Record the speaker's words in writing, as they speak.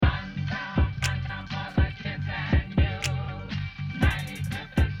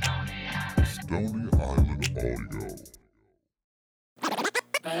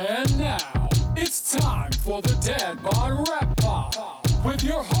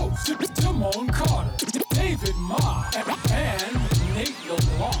Your hosts, Damone Carter, David Ma, and Nate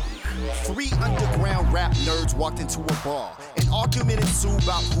LeBlanc. Three underground rap nerds walked into a bar. An argument ensued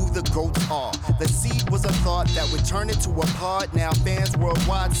about who the GOATs are. The seed was a thought that would turn into a pod. Now fans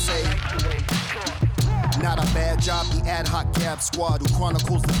worldwide say, not a bad job, the ad hoc gab squad who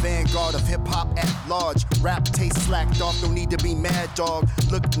chronicles the vanguard of hip-hop at large. Rap taste slacked off, don't need to be mad, dog.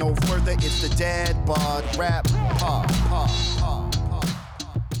 Look no further, it's the dad bod rap pod.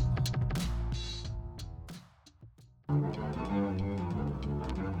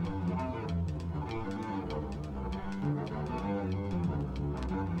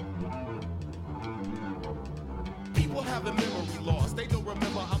 People have a memory loss. They don't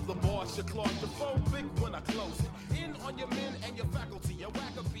remember I'm the boss. You're claustrophobic when I close it. In on your men and your faculty. Your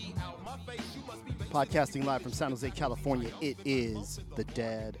wackabee out my face. You must be Podcasting live from San Jose, California, it is the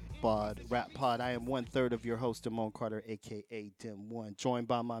Dad Bod Rap Pod. I am 1/3 of your host, Damone Carter, a.k.a. Dim1, joined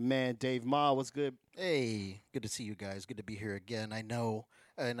by my man, Dave Ma. What's good? Hey, good to see you guys. Good to be here again. I know,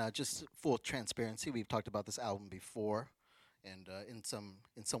 and just full transparency, we've talked about this album before, and in some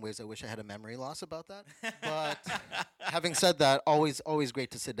ways, I wish I had a memory loss about that. But having said that, always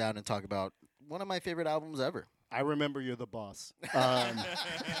great to sit down and talk about one of my favorite albums ever. I remember you're the boss.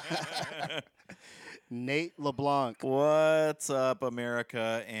 Nate LeBlanc. What's up,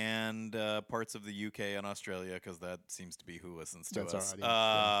 America, and parts of the UK and Australia, because that seems to be who listens to That's us.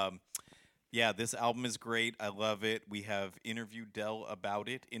 our audience, Yeah, this album is great. I love it. We have interviewed Del about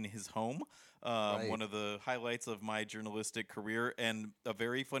it in his home, Right. one of the highlights of my journalistic career. And a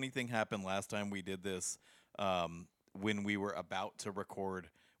very funny thing happened last time we did this when we were about to record.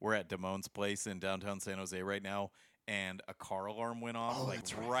 We're at Damone's place in downtown San Jose right now, and a car alarm went off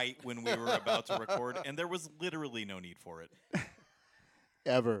right when we were about to record, and there was literally no need for it.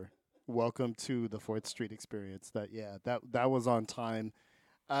 Ever. Welcome to the 4th Street experience. That was on time.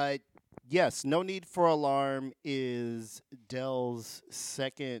 Yes, No Need for Alarm is Del's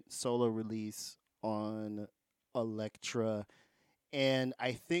second solo release on Elektra. And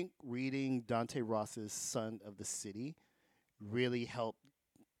I think reading Dante Ross's Son of the City really helped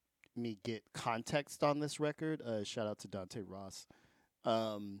me get context on this record. Shout out to Dante Ross.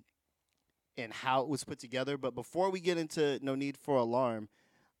 And how it was put together. But before we get into No Need for Alarm,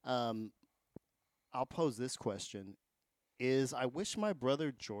 I'll pose this question. Is I Wish My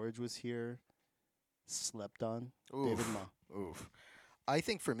Brother George Was Here slept on? David Ma. Oof. I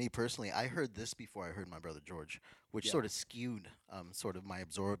think for me personally, I heard this before I heard My Brother George, which sort of skewed sort of my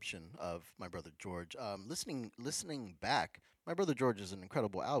absorption of My Brother George. Listening back, My Brother George is an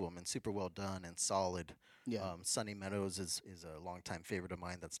incredible album and super well done and solid. Yeah. Sunny Meadows is a longtime favorite of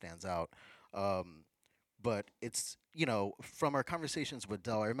mine that stands out. But it's, from our conversations with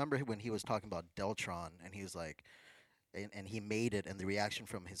Del, I remember when he was talking about Deltron, and he was like, and he made it, and the reaction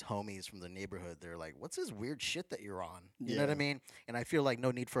from his homies from the neighborhood, they're like, what's this weird shit that you're on? You know what I mean? And I feel like No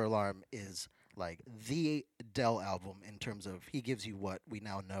Need for Alarm is like the Del album in terms of he gives you what we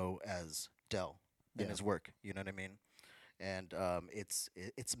now know as Del in his work. You know what I mean? And it's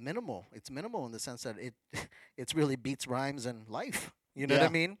minimal. It's minimal in the sense that it's really beats, rhymes, and life. You know what I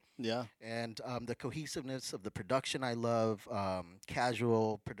mean? Yeah. And the cohesiveness of the production I love.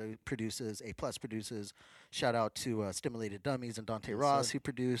 Casual produces, A+ produces. Shout out to Stimulated Dummies and Dante Ross, who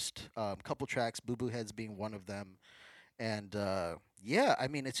produced a couple tracks, Boo Boo Heads being one of them. And I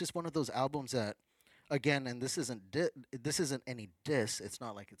mean, it's just one of those albums that, again, and this isn't any diss. It's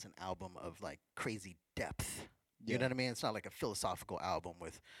not like it's an album of like crazy depth. You know what I mean? It's not like a philosophical album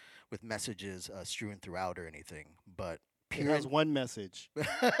with messages strewn throughout or anything. But it has one message. It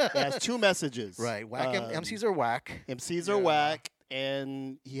has two messages. Right. MCs are whack. MCs are whack,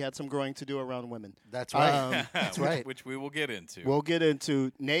 and he had some growing to do around women. That's right. That's right. Which we will get into. We'll get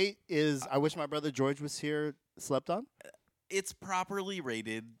into. Nate is I Wish My Brother George Was Here slept on? It's properly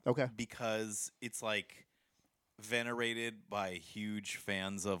rated because it's like venerated by huge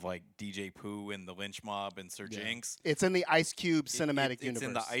fans of like DJ Pooh and the Lynch Mob and Sir Jinx. It's in the Ice Cube cinematic universe. It's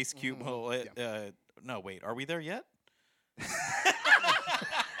in the Ice Cube. No, wait. Are we there yet?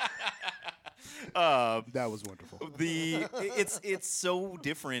 That was wonderful. It's so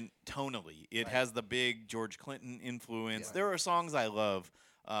different tonally. It has the big George Clinton influence. Yeah. There are songs I love.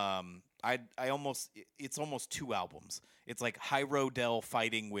 It's almost two albums. It's like Hyro Del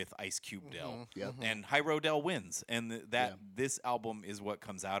fighting with Ice Cube Del, and Hyro Del wins. And this album is what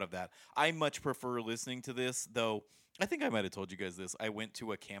comes out of that. I much prefer listening to this, though. I think I might have told you guys this. I went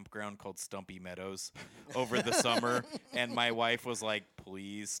to a campground called Stumpy Meadows over the summer, and my wife was like,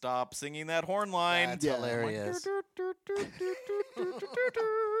 "Please stop singing that horn line." That's hilarious.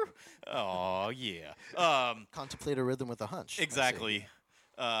 Oh yeah. Contemplate a rhythm with a hunch. Exactly.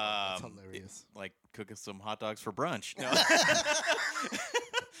 That's hilarious. Like cook us some hot dogs for brunch. No.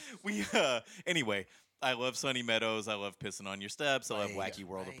 Anyway, I love Sunny Meadows. I love Pissing on Your Steps. I love Wacky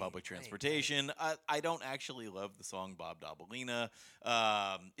World of Public Transportation. I don't actually love the song Bob Dabalina.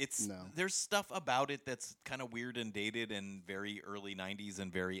 There's stuff about it that's kind of weird and dated and very early '90s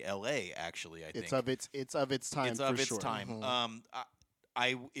and very LA. Actually, I think it's of its time. It's of its sure. time.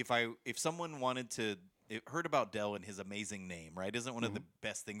 Mm-hmm. If someone wanted to. Heard about Del and his amazing name, right? Isn't one of the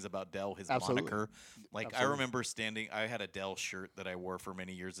best things about Del his moniker? Like I remember I had a Del shirt that I wore for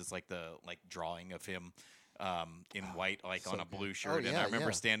many years. It's like the drawing of him in white, on a blue shirt. And I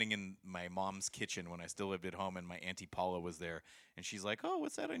remember standing in my mom's kitchen when I still lived at home, and my Auntie Paula was there, and she's like, "Oh,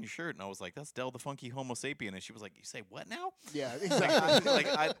 what's that on your shirt?" And I was like, "That's Del the Funky Homo Sapien." And she was like, "You say what now?" Yeah, exactly.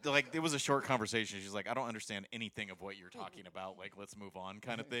 It was a short conversation. She's like, "I don't understand anything of what you're talking about. Like, let's move on,"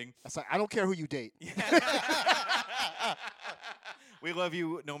 kind of thing. It's like, I don't care who you date. We love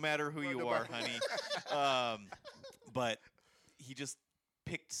you no matter who you are, honey. But he just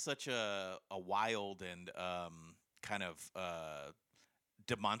picked such a wild and kind of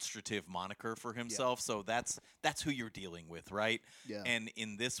demonstrative moniker for himself. So that's who you're dealing with, right? Yeah. And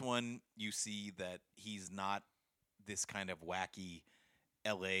in this one, you see that he's not this kind of wacky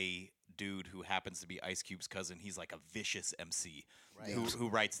LA dude who happens to be Ice Cube's cousin. He's like a vicious MC who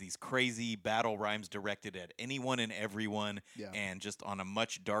writes these crazy battle rhymes directed at anyone and everyone, and just on a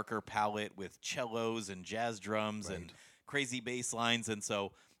much darker palette with cellos and jazz drums and crazy bass lines. And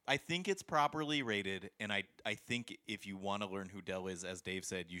so I think it's properly rated, and I think if you want to learn who Del is, as Dave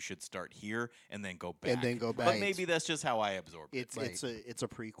said, you should start here and then go back. But maybe that's just how I absorbed it. It's a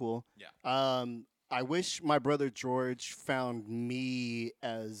prequel. Yeah. I wish my brother George found me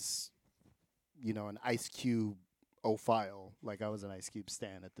as, an Ice Cube ophile. Like I was an Ice Cube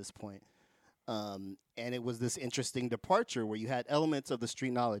stan at this point. And it was this interesting departure where you had elements of the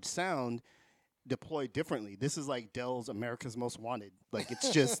Street Knowledge sound deployed differently. This is like Del's America's Most Wanted. Like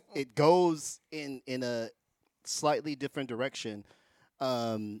it's just it goes in a slightly different direction.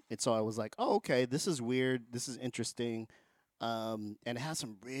 And so I was like, oh, okay, this is weird. This is interesting. And it has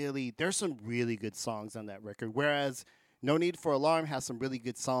there's some really good songs on that record. Whereas No Need for Alarm has some really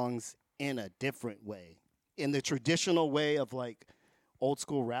good songs in a different way. In the traditional way of like old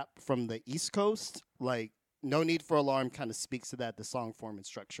school rap from the East Coast, like No Need for Alarm kind of speaks to that, the song form and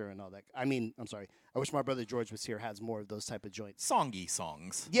structure and all that. I mean, I'm sorry. I wish my brother George was here, has more of those type of joints. Songy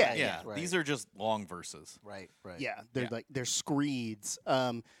songs. Yeah. Right. These are just long verses. Right. Yeah, they're screeds.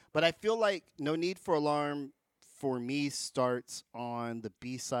 But I feel like No Need for Alarm for me starts on the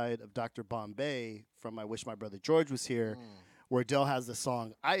B-side of Dr. Bombay from I Wish My Brother George Was Here, where Del has the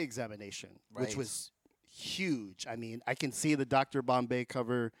song Eye Examination, which was huge. I mean, I can see the Dr. Bombay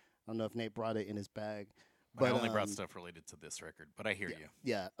cover. I don't know if Nate brought it in his bag. But I only brought stuff related to this record, but I hear you.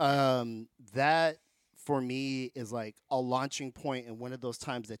 Yeah. That, for me, is like a launching point and one of those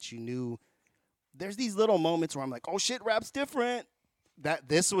times that you knew there's these little moments where I'm like, oh, shit, rap's different.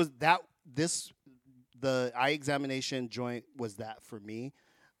 The Eye Examination joint was that for me.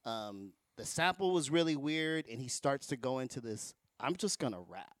 The sample was really weird, and he starts to go into this, I'm just going to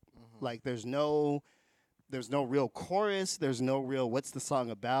rap. Mm-hmm. Like, there's no real chorus. There's no real, what's the song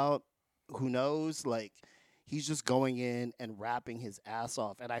about? Who knows? Like, he's just going in and rapping his ass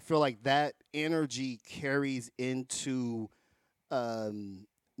off. And I feel like that energy carries into No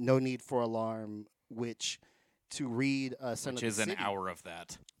Need for Alarm, which to read Son which of is the an City, hour of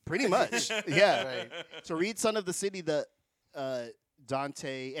that. Pretty much. Yeah. To read Son of the City, the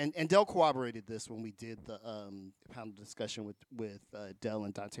Dante, and Del corroborated this when we did the panel discussion with Del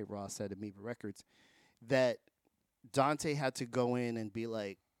and Dante Ross at Amoeba Records, that Dante had to go in and be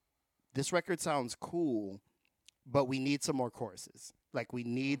like, this record sounds cool, but we need some more choruses. Like, we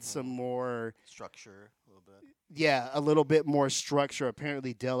need some more structure a little bit. Yeah, a little bit more structure.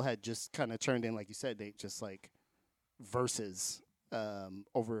 Apparently, Del had just kind of turned in, like you said, they just like verses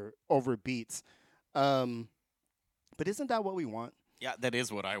over beats. But isn't that what we want? Yeah, that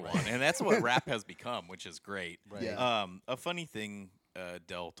is what I want, and that's what rap has become, which is great. Right. Yeah. A funny thing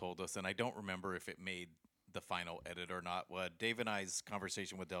Del told us, and I don't remember if it made the final edit or not. Dave and I's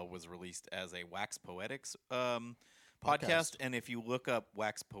conversation with Del was released as a Wax Poetics podcast, and if you look up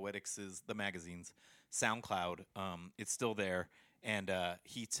Wax Poetics' the magazine's SoundCloud, it's still there. And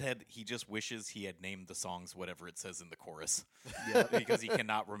he said he just wishes he had named the songs whatever it says in the chorus, because he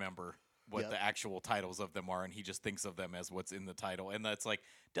cannot remember what the actual titles of them are, and he just thinks of them as what's in the title. And that's like,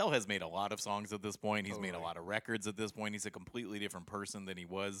 Del has made a lot of songs at this point. He's made a lot of records at this point. He's a completely different person than he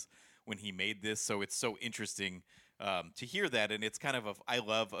was when he made this. So it's so interesting to hear that. And it's kind of I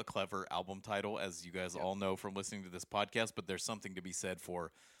love a clever album title, as you guys all know from listening to this podcast. But there's something to be said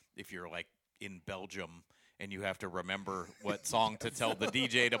for if you're like in Belgium and you have to remember what song to tell the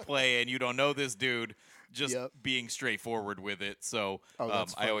DJ to play, and you don't know this dude, just being straightforward with it. So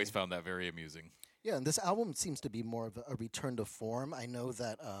I always found that very amusing. Yeah, and this album seems to be more of a return to form. I know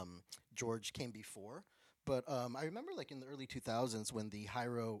that George came before, but I remember like in the early 2000s when the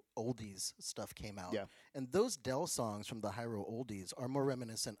Hyro Oldies stuff came out. Yeah. And those Del songs from the Hyro Oldies are more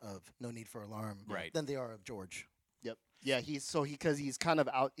reminiscent of No Need for Alarm than they are of George. Yep. Yeah, because he's kind of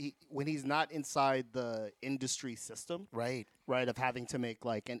out when he's not inside the industry system, right, of having to make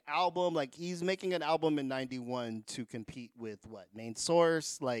like an album. Like he's making an album in '91 to compete with Main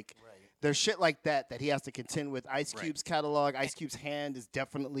Source, like. Right. There's shit like that he has to contend with. Ice Cube's catalog, Ice Cube's hand is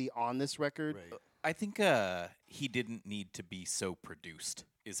definitely on this record. Right. I think he didn't need to be so produced,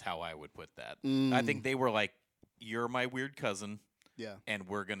 is how I would put that. I think they were like, you're my weird cousin, and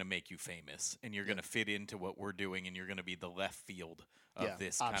we're going to make you famous, and you're going to fit into what we're doing, and you're going to be the left field of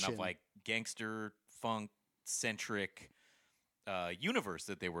this kind of like gangster, funk-centric universe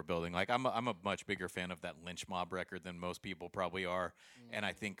that they were building. Like I'm a much bigger fan of that Lynch Mob record than most people probably are, and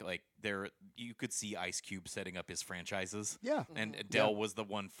I think like you could see Ice Cube setting up his franchises. Yeah, and Del was the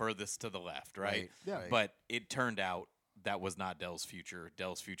one furthest to the left, right? Yeah, but it turned out that was not Del's future.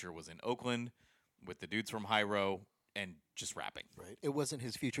 Del's future was in Oakland with the dudes from Hyro and just rapping. Right, it wasn't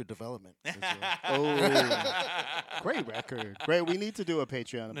his future development. Great record. Great. We need to do a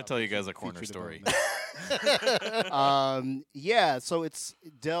Patreon. I'm gonna tell you guys a corner story. So it's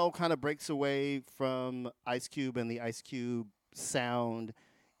Del kind of breaks away from Ice Cube and the Ice Cube sound,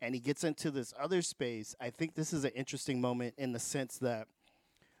 and he gets into this other space. I think this is an interesting moment in the sense that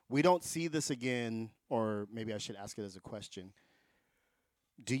we don't see this again, or maybe I should ask it as a question.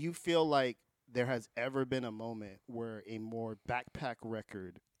 Do you feel like there has ever been a moment where a more backpack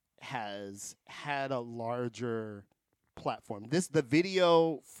record has had a larger platform? The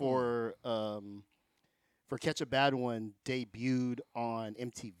video for Catch a Bad One debuted on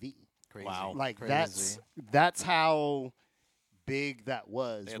MTV. Crazy. Wow. Like Crazy. that's how big that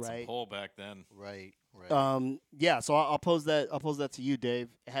was, they had right? some pull back then. Right. So I'll pose that to you, Dave.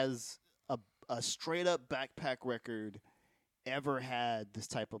 Has a straight up backpack record ever had this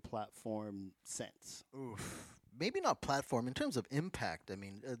type of platform since? Oof. Maybe not platform. In terms of impact, I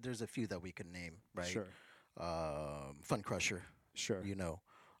mean, there's a few that we can name, right? Sure. Fun Crusher. Sure. You know.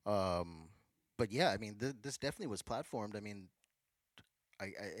 But yeah, I mean, this definitely was platformed. I mean,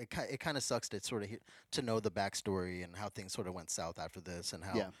 it kind of sucks to sort of to know the backstory and how things sort of went south after this, and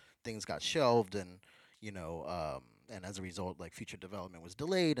how things got shelved, and and as a result, like future development was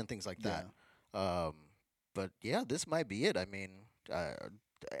delayed and things like that. But yeah, this might be it. I mean,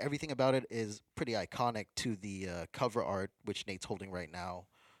 everything about it is pretty iconic to the cover art, which Nate's holding right now.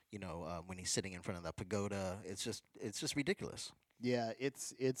 When he's sitting in front of that pagoda, it's just ridiculous. Yeah,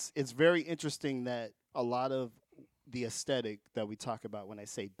 it's very interesting that a lot of the aesthetic that we talk about when I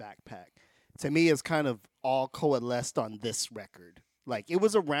say backpack, to me, is kind of all coalesced on this record. Like, it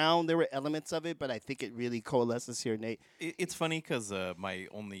was around, there were elements of it, but I think it really coalesces here, Nate. It's funny because my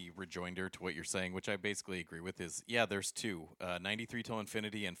only rejoinder to what you're saying, which I basically agree with, is, there's two, 93 Till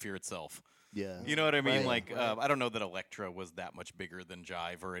Infinity and Fear Itself. Yeah. You know what I mean? Right, I don't know that Elektra was that much bigger than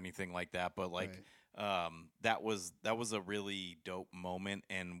Jive or anything like that, but, that was a really dope moment,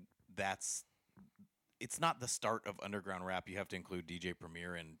 and it's not the start of underground rap. You have to include DJ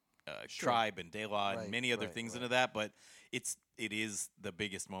Premier and Tribe and De La and many other things into that, but it is the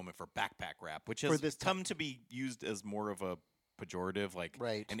biggest moment for backpack rap, which has come to be used as more of a pejorative, like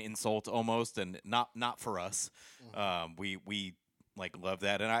an insult almost, and not for us. We love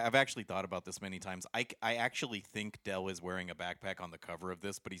that, and I've actually thought about this many times. I actually think Del is wearing a backpack on the cover of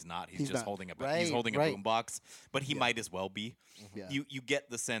this, but he's not. He's just holding a boombox, but he might as well be. Yeah. You get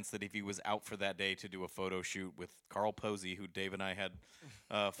the sense that if he was out for that day to do a photo shoot with Carl Posey, who Dave and I had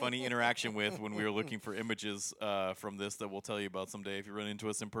a funny interaction with when we were looking for images from this that we'll tell you about someday if you run into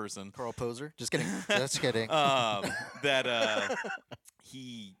us in person. Carl Poser? Just kidding. Just kidding.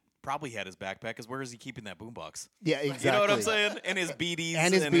 He probably had his backpack, because where is he keeping that boombox? Yeah, exactly. You know what I'm saying? And his beaties.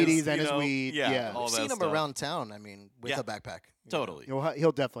 And his weed. Yeah. All I've seen him around town, I mean, with a backpack. Totally.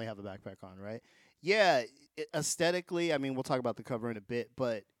 He'll definitely have a backpack on, right? Yeah, aesthetically, I mean, we'll talk about the cover in a bit,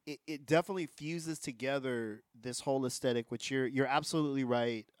 but it definitely fuses together this whole aesthetic, which you're absolutely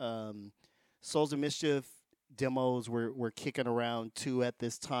right. Souls of Mischief demos were kicking around too at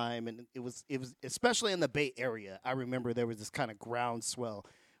this time, and it was especially in the Bay Area. I remember there was this kind of groundswell.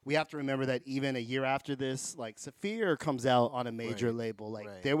 We have to remember that even a year after this, like Saphir comes out on a major label.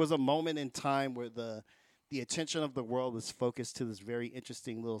 Like there was a moment in time where the attention of the world was focused to this very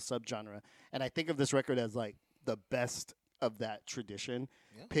interesting little subgenre, and I think of this record as like the best of that tradition.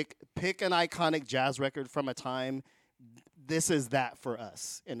 Yeah. Pick an iconic jazz record from a time. This is that for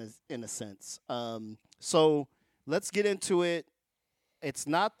us in a sense. So let's get into it. It's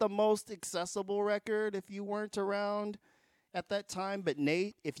not the most accessible record if you weren't around at that time, but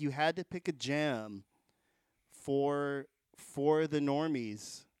Nate, if you had to pick a jam for the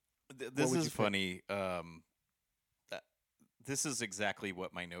normies, this is funny. This is exactly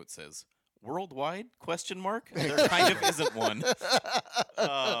what my note says. Worldwide? ? There kind of isn't one.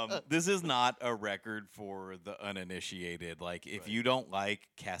 This is not a record for the uninitiated. Like, if you don't like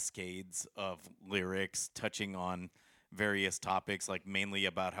cascades of lyrics touching on various topics, like mainly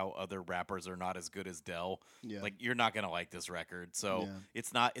about how other rappers are not as good as Del, like you're not gonna like this record. So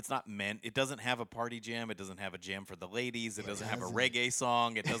it's not meant. It doesn't have a party jam. It doesn't have a jam for the ladies. It doesn't have a reggae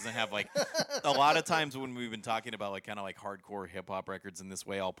song. It doesn't have like a lot of times when we've been talking about like kind of like hardcore hip hop records in this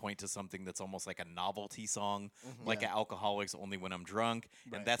way, I'll point to something that's almost like a novelty song, like Alcoholics Only When I'm Drunk,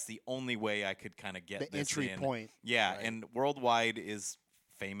 and that's the only way I could kind of get the this entry in. point. Yeah, and Worldwide is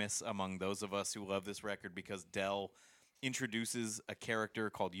famous among those of us who love this record because Del introduces a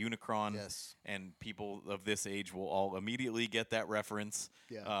character called Unicron, and people of this age will all immediately get that reference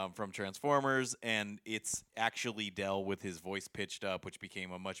from Transformers, and it's actually Del with his voice pitched up, which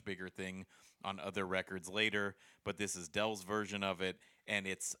became a much bigger thing on other records later, but this is Del's version of it, and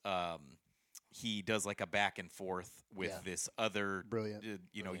it's he does like a back and forth with this other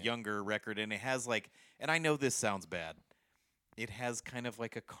younger record, and it has like, and I know this sounds bad, it has kind of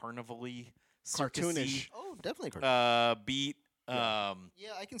like a carnival-y, cartoonish. Oh, definitely cartoonish. Beat. Yeah,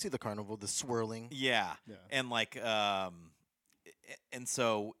 I can see the carnival, the swirling. Yeah. And like, and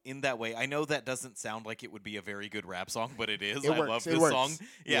so in that way, I know that doesn't sound like it would be a very good rap song, but it is. I love this song.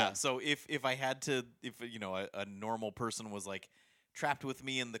 Yeah. So if I had to, if a normal person was like trapped with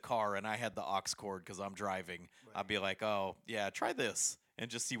me in the car and I had the aux cord because I'm driving, I'd be like, oh yeah, try this. And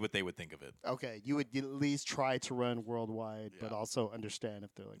just see what they would think of it. Okay, you would at least try to run Worldwide, but also understand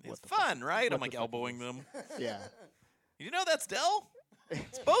if they're like, what it's the fun, fuck? right? I'm like elbowing them. Yeah. You know that's Del?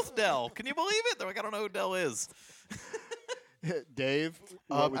 It's both Del. Can you believe it? They're like, I don't know who Del is. Dave,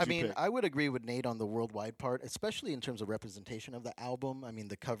 what would you pick? I would agree with Nate on the Worldwide part, especially in terms of representation of the album. I mean,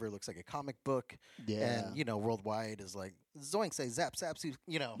 the cover looks like a comic book, and Worldwide is like Zoink say zap zap, it's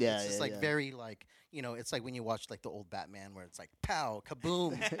just like very like it's like when you watch like the old Batman where it's like pow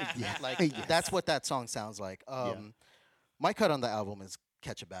kaboom, that's what that song sounds like. My cut on the album is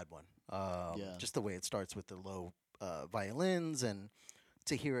Catch a Bad One. Just the way it starts with the low violins, and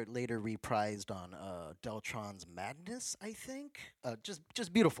to hear it later reprised on Deltron's Madness, I think.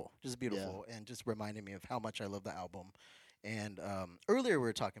 Just beautiful. And just reminded me of how much I love the album. And earlier we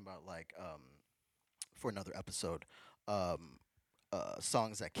were talking about, like, for another episode,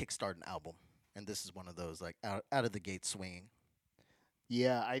 songs that kickstart an album. And this is one of those, like, out of the gate swinging.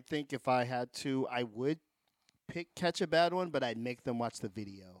 Yeah, I think if I had to, I would pick Catch a Bad One, but I'd make them watch the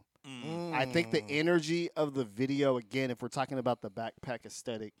video. I think the energy of the video, again, if we're talking about the backpack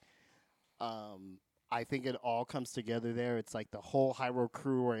aesthetic, I think it all comes together there. It's like the whole Hyro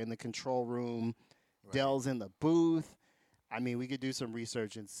crew are in the control room. Del's in the booth. I mean, we could do some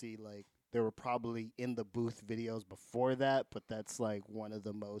research and see, like, there were probably in the booth videos before that, but that's, like, one of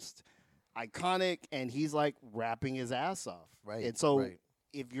the most iconic, and he's, like, rapping his ass off. Right. And so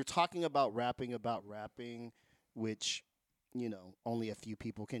if you're talking about rapping, which only a few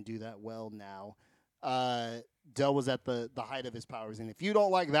people can do that well now. Del was at the height of his powers, and if you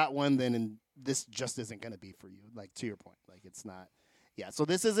don't like that one, then this just isn't going to be for you. Like, to your point, like, it's not. Yeah, so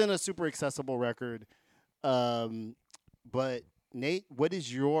this isn't a super accessible record. But Nate, what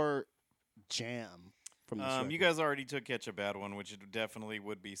is your jam from this record? You guys already took Catch a Bad One, which it definitely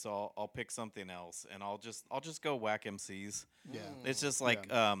would be. So I'll pick something else, and I'll just go Whack MCs. Yeah, it's just like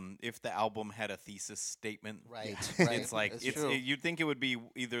if the album had a thesis statement, right? It's like you'd think it would be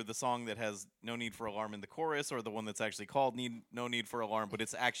either the song that has No Need for Alarm in the chorus, or the one that's actually called No Need for Alarm, but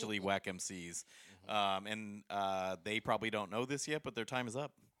it's actually Whack MCs. And they probably don't know this yet, but their time is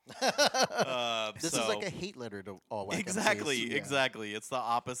up. This is like a hate letter to all Whack MCs. MCs. Exactly. It's the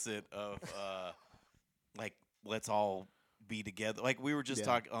opposite of like, let's all be together. Like, we were just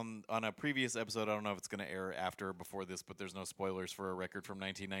talking on a previous episode. I don't know if it's going to air after or before this, but there's no spoilers for a record from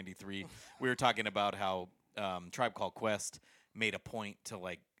 1993. We were talking about how Tribe Called Quest made a point to,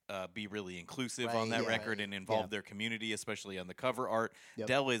 like, be really inclusive Right, on that yeah. record and involve Yeah. their community, especially on the cover art. Yep.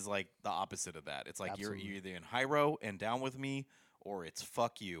 Dell is like the opposite of that. It's like you're Absolutely. either in Hyro and down with me, or it's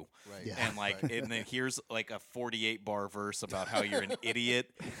fuck you. Right. Yeah. And like, Right. and then here's like a 48 bar verse about how you're an idiot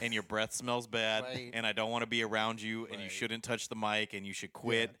and your breath smells bad, Right. and I don't want to be around you, and you Right. shouldn't touch the mic, and you should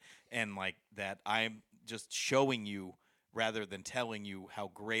quit, and like that. I'm just showing you rather than telling you how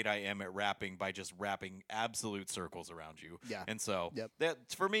great I am at rapping by just rapping absolute circles around you. Yeah. And so Yep.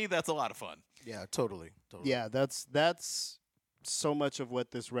 that for me, that's a lot of fun. Yeah, totally. Yeah, that's so much of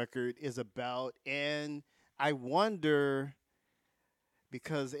what this record is about. And I wonder,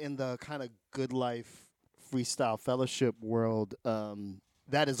 because in the kind of good life freestyle fellowship world,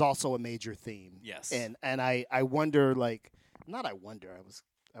 that is also a major theme. Yes. And I wonder, like, not I wonder,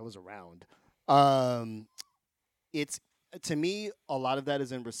 I was around. It's, to me, a lot of that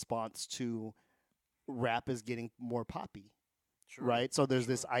is in response to rap is getting more poppy. Sure. Right? So there's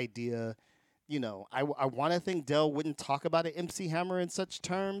this idea, I want to think Dell wouldn't talk about an MC Hammer in such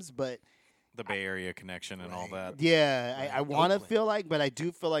terms, but The Bay Area connection and all Right. that. yeah, Right. I want to Oakland. feel like, but I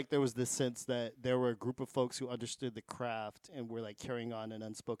do feel like there was this sense that there were a group of folks who understood the craft and were like carrying on an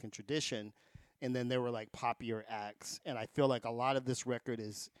unspoken tradition, and then there were like poppier acts, and I feel like a lot of this record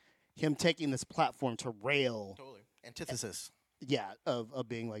is him taking this platform to rail, Totally. Antithesis. of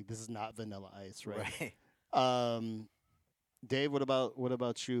being like, this is not Vanilla Ice, right? Right. Dave, what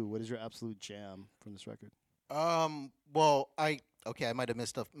about you? What is your absolute jam from this record? Well, I might have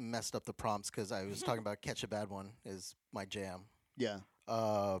messed up the prompts because I was talking about Catch a Bad One is my jam. Yeah,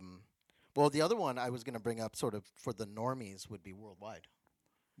 Well, the other one I was going to bring up sort of for the normies would be Worldwide,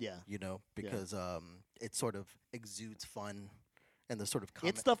 yeah. because it sort of exudes fun and the sort of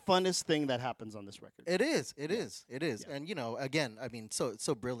It's the funnest thing that happens on this record. It is. It is. Yeah. And again, I mean, so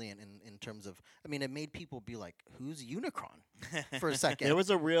brilliant in terms of. I mean, it made people be like, "Who's Unicron?" for a second. There was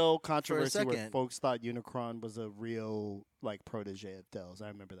a real controversy where second. folks thought Unicron was a real like protege of Dell's. I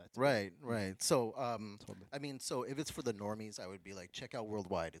remember that. Too. Right. So, Totally. I mean, so if it's for the normies, I would be like, check out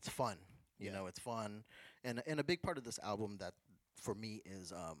Worldwide. It's fun. You know, it's fun, and a big part of this album that for me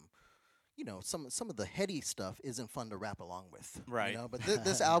is some of the heady stuff isn't fun to rap along with. Right. But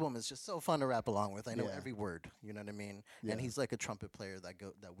this album is just so fun to rap along with. I know Yeah. every word. You know what I mean? Yeah. And he's like a trumpet player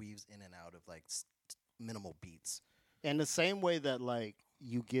that weaves in and out of like minimal beats. And the same way that like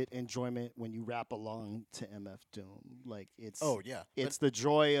you get enjoyment when you rap along to MF Doom, like it's Yeah. it's the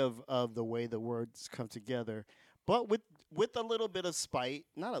joy of the way the words come together, but with a little bit of spite,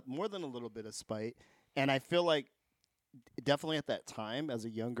 more than a little bit of spite. And I feel like definitely at that time as a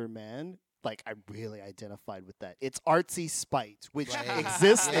younger man, like I really identified with that. It's artsy spite, which Right.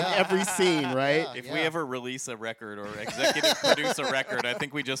 exists in every scene, right? Yeah. If we ever release a record or executive produce a record, I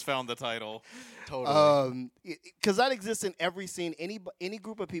think we just found the title. Totally. Because that exists in every scene. Any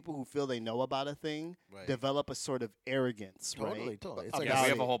group of people who feel they know about a thing Right. develop a sort of arrogance, Totally. right? Totally. It's About like Yeah, we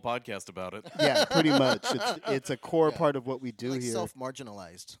have it. a whole podcast about it. Yeah, pretty much. It's a core Yeah. part of what we do like here.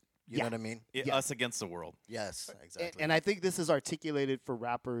 self-marginalized. You Yeah. know what I mean? Yeah. Us against the world. Yes. Exactly. And I think this is articulated for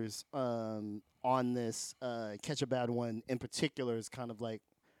rappers on this Catch a Bad One in particular is kind of like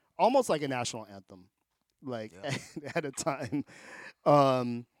almost like a national anthem, like Yeah. at a time.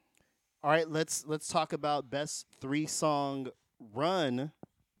 All right, let's talk about best 3-song run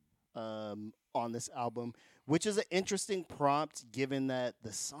on this album, which is an interesting prompt given that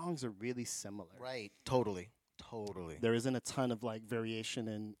the songs are really similar. right. Totally. There isn't a ton of like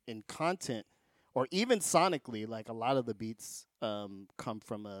variation in content or even sonically. Like a lot of the beats come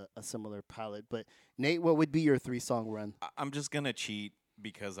from a similar palette. But Nate, what would be your 3-song run? I'm just going to cheat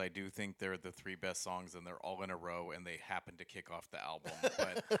because I do think they're the 3 best songs and they're all in a row and they happen to kick off the album.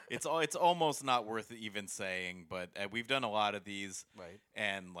 But it's almost not worth even saying, but we've done a lot of these. Right.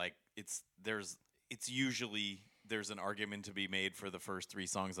 And like it's usually there's an argument to be made for the first 3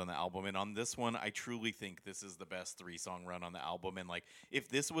 songs on the album, and on this one I truly think this is the best 3-song run on the album. And like if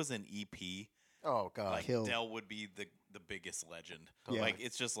this was an EP, Oh God. like Kill. Dell would be the biggest legend. Yeah. Like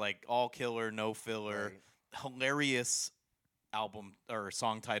it's just like all killer, no filler, hilarious album or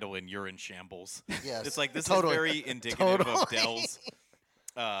song title, and you're in shambles. Yes. It's like this Totally. is very indicative of Totally. Dell's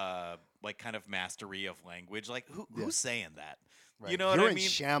like kind of mastery of language. Like who's saying that? You Right. know what You're I in mean?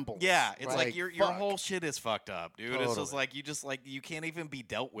 shambles. Yeah, it's Right. like your Fuck. whole shit is fucked up, dude. It's just Totally. like you can't even be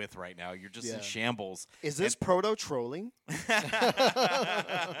dealt with right now. You're just Yeah. in shambles. Is this proto trolling?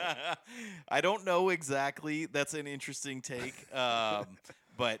 I don't know exactly. That's an interesting take.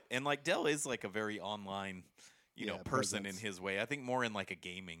 But like Dell is like a very online, Yeah, person presence. in his way. I think more in like a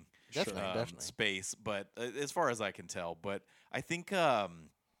gaming Definitely. space, but as far as I can tell. But I think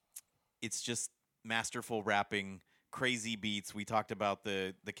it's just masterful rapping crazy beats. We talked about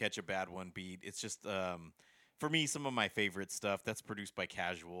the Catch a Bad One beat. It's just for me some of my favorite stuff. That's produced by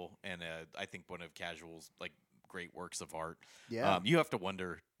Casual, and I think one of Casual's like great works of art. Yeah. You have to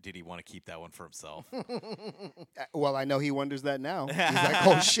wonder, did he want to keep that one for himself? Well, I know he wonders that now. He's like,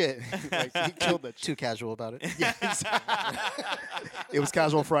 oh shit, like, he killed that. Too casual about it. Yeah, exactly. It was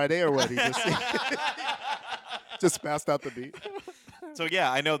Casual Friday or what? He just just passed out the beat. So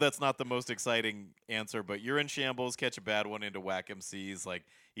yeah, I know that's not the most exciting answer, but You're in Shambles, Catch a Bad One into Whack MCs. Like,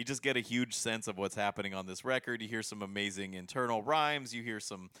 you just get a huge sense of what's happening on this record. You hear some amazing internal rhymes. You hear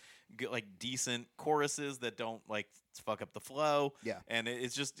some like decent choruses that don't like fuck up the flow. Yeah, and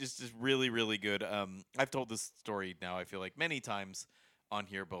it's just really really good. I've told this story now, I feel like, many times on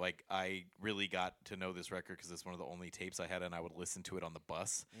here, but like I really got to know this record because it's one of the only tapes I had, and I would listen to it on the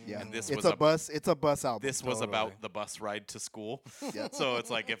bus. Yeah, and this it's was It's a bus album. This was about the bus ride to school. Yeah. So it's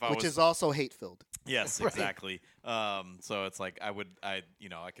like if I which was is also hate filled. yes, Right. exactly. So it's like I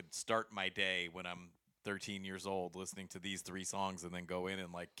could start my day when I'm 13 years old listening to these 3 songs and then go in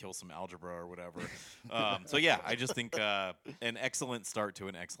and like kill some algebra or whatever. So yeah, I just think an excellent start to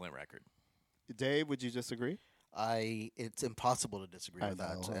an excellent record. Dave, would you disagree? It's impossible to disagree with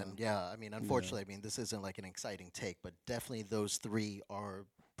that. know, And yeah, I mean, unfortunately, I mean, this isn't like an exciting take, but definitely those 3 are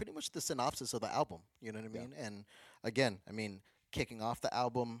pretty much the synopsis of the album. You know what I mean? And again, I mean, kicking off the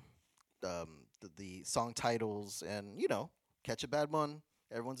album, the song titles, and Catch a Bad One,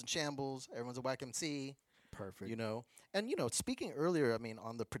 everyone's in shambles, everyone's a whack MC. Perfect. And speaking earlier, I mean,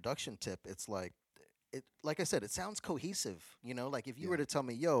 on the production tip, it's like I said, it sounds cohesive. Like if you were to tell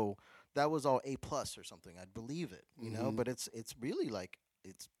me, yo, that was all A+ or something, I'd believe it. But it's really like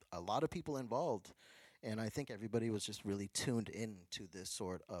it's a lot of people involved, and I think everybody was just really tuned in to this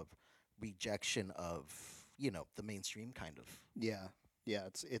sort of rejection of the mainstream kind of. Yeah,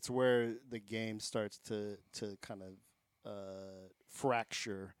 it's where the game starts to kind of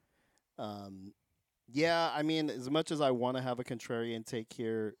fracture. Yeah, I mean, as much as I want to have a contrarian take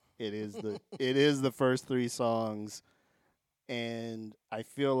here, it is the first 3 songs, and I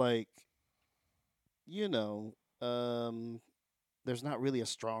feel like there's not really a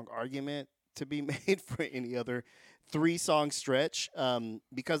strong argument to be made for any other 3-song stretch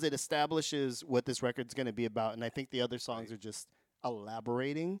because it establishes what this record's going to be about, and I think the other songs are just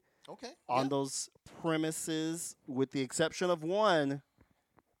elaborating on those premises, with the exception of one.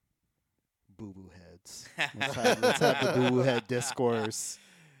 Boo Boo Heads. Let's have the Boo Boo Head discourse.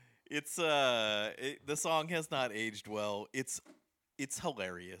 It's the song has not aged well. It's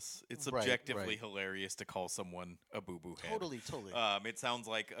hilarious. It's objectively hilarious to call someone a boo-boo head. Totally. It sounds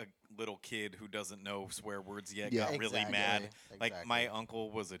like a little kid who doesn't know swear words yet got really Exactly. mad. Like, Exactly. my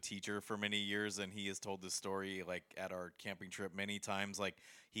uncle was a teacher for many years, and he has told this story like at our camping trip many times. Like,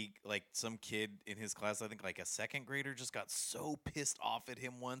 some kid in his class, I think like a 2nd grader, just got so pissed off at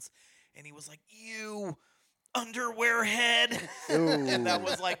him once, and he was like, "You underwear head." And that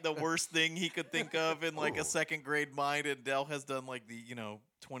was like the worst thing he could think of in like a 2nd grade mind. And Dell has done like the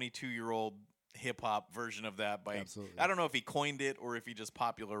 22-year-old hip-hop version of that by Absolutely. I don't know if he coined it or if he just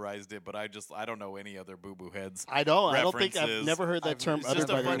popularized it, but I don't know any other boo-boo heads. I don't think I've references. never heard that term It's uttered just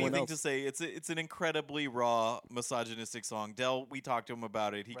by a funny anyone thing else. to say. It's an incredibly raw, misogynistic song. Dell, we talked to him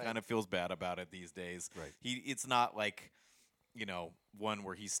about it. He kind of feels bad about it these days. Right. It's not like one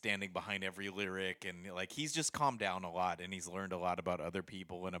where he's standing behind every lyric, and like he's just calmed down a lot, and he's learned a lot about other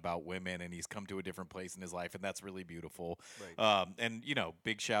people and about women, and he's come to a different place in his life, and that's really beautiful. Right. And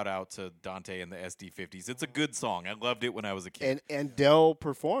big shout out to Dante and the SD50s. It's a good song. I loved it when I was a kid. And Dell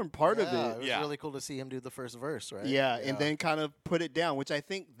performed part of It it. was really cool to see him do the first verse, right? Yeah, and then kind of put it down, which I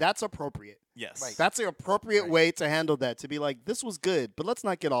think that's appropriate. Yes. Right. That's the appropriate way to handle that, to be like, this was good, but let's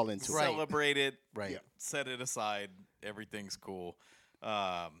not get all into it. Celebrate it. Right. Set it aside. Everything's cool.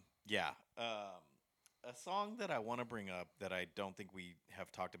 A song that I want to bring up that I don't think we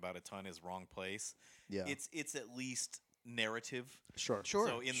have talked about a ton is Wrong Place. Yeah. It's at least narrative. Sure.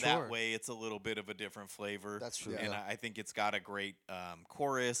 So in that way, it's a little bit of a different flavor. That's true. And Yeah. I think it's got a great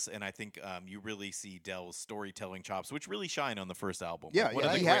chorus, and I think you really see Dell's storytelling chops, which really shine on the first album. Yeah, Like, one yeah,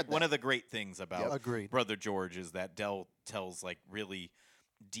 of the he great, had that. one of the great things about Agreed. Brother George is that Dell tells like really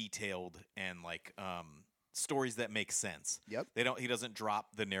detailed and like stories that make sense. Yep. He doesn't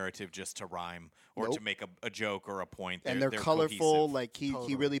drop the narrative just to rhyme or Nope. to make a joke or a point. And they're colorful. cohesive. Like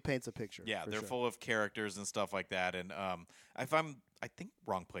he really paints a picture. Yeah, for they're sure. full of characters and stuff like that. And I think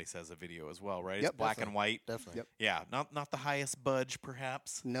Wrong Place has a video as well, right? Yep. It's black and white. Definitely. Yep. Yeah, not the highest budge,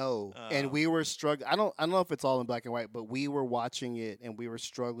 perhaps. No, and we were struggling. I don't know if it's all in black and white, but we were watching it and we were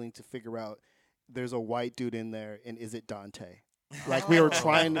struggling to figure out. There's a white dude in there, and is it Dante? Like we were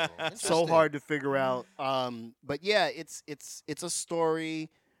trying so Interesting. hard to figure out. But yeah, it's a story,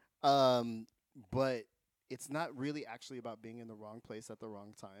 but it's not really actually about being in the wrong place at the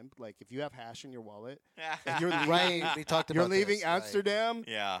wrong time. Like if you have hash in your wallet and you're leaving, We talked about you're leaving this, right. Amsterdam.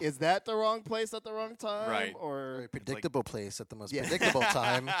 Yeah. Is that the wrong place at the wrong time? Right. Or Very predictable place at the most Yeah. predictable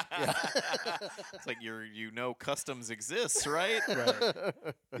time. Yeah. It's like customs exists, right? right.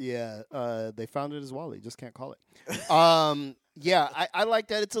 Yeah, they found it as Wally. Just can't call it. Yeah, I like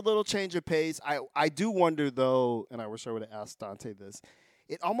that. It's a little change of pace. I do wonder though, and I wish I would have asked Dante this.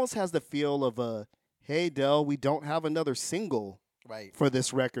 It almost has the feel of a, hey Del, we don't have another single Right. for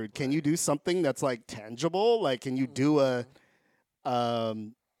this record. Can you do something that's like tangible? Like, can you do a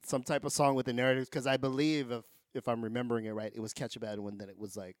some type of song with a narrative? Because I believe if I'm remembering it right, it was Catch a Bad One. Then it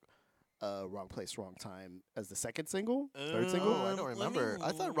was like Wrong Place, Wrong Time as the second single, third single. Oh, I don't remember.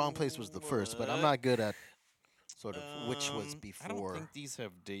 I thought Wrong Place was the first, but I'm not good at sort of which was before. I don't think these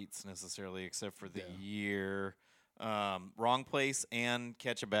have dates necessarily, except for the year. Wrong Place and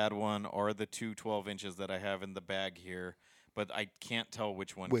Catch a Bad One are the two 12 inches that I have in the bag here, but I can't tell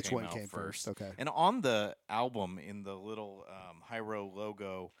which one came out first. Okay. And on the album, in the little Hyro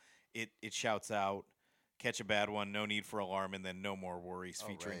logo, it shouts out Catch a Bad One, No Need for Alarm, and then No More Worries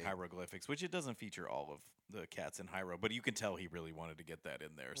featuring right. hieroglyphics, which it doesn't feature all of the cats in Hyro, but you can tell he really wanted to get that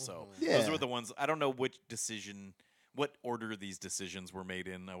in there. So those were the ones. I don't know what order these decisions were made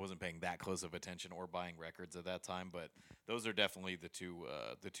in. I wasn't paying that close of attention or buying records at that time, but those are definitely the two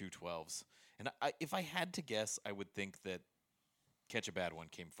 12s. And if I had to guess, I would think that Catch a Bad One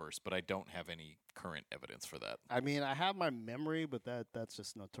came first, but I don't have any current evidence for that. I mean, I have my memory, but that's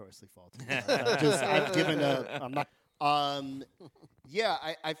just notoriously faulty. I've given up. I'm not. Yeah,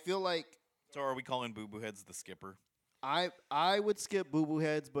 I feel like So are we calling Boo Boo Heads the skipper? I would skip Boo Boo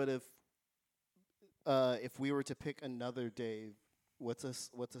Heads, but if we were to pick another Dave, what's a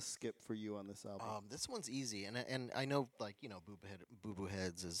skip for you on this album? This one's easy, and I know, like, you know, Boo Boo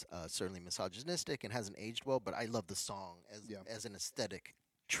Heads is certainly misogynistic and hasn't aged well, but I love the song as an aesthetic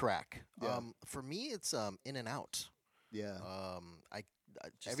track. Yeah. For me, it's In and Out. Yeah. I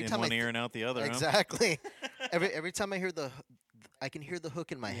Just every in time one ear and out the other. Huh? exactly. every time I hear I can hear the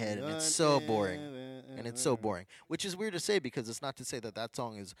hook in my head, and it's so boring. And it's so boring, which is weird to say because it's not to say that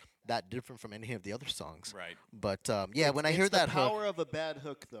song is that different from any of the other songs. Right. But when I hear It's that the hook, power of a bad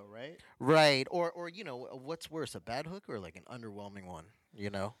hook, though, right? right, or you know, what's worse, a bad hook or like an underwhelming one? You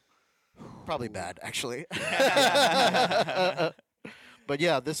know, probably bad actually. But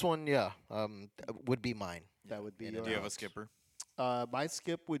yeah, this one, would be mine. That would be. In your and Do you have a out. skipper? My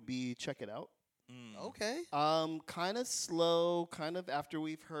skip would be Check It Out. Okay. Kind of slow. Kind of after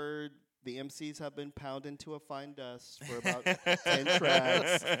we've heard the MCs have been pounding to a fine dust for about 10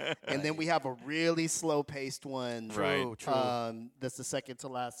 tracks, and then we have a really slow-paced one. True. That's the second to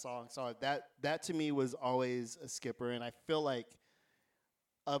last song. So that to me was always a skipper, and I feel like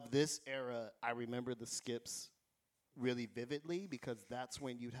of this era, I remember the skips really vividly because that's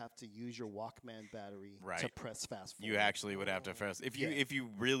when you'd have to use your Walkman battery to Right. press fast forward. You actually would have to fast. If you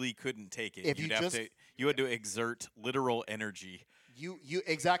really couldn't take it, If you you had to exert literal energy. You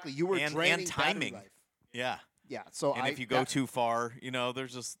exactly. You were And draining timing. battery life. Yeah. Yeah. So And if you go too far,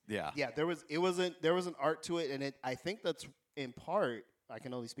 there's just yeah, there was an art to it, and I think that's in part. I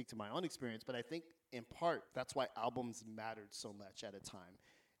can only speak to my own experience, but I think in part that's why albums mattered so much at a time.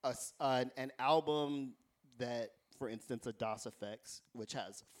 An album that, for instance, a DOS Effects, which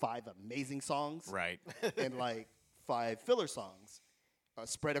has 5 amazing songs, right. and like 5 filler songs,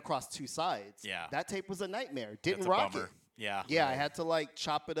 spread across 2 sides. Yeah. That tape was a nightmare. Didn't That's a rock bummer. it. Yeah. Yeah, I had to like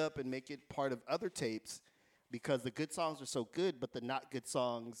chop it up and make it part of other tapes because the good songs are so good, but the not good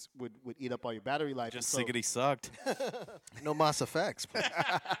songs would eat up all your battery life. Just and so, Siggity sucked. No Mass Effects.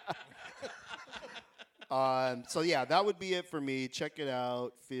 so yeah, that would be it for me. Check It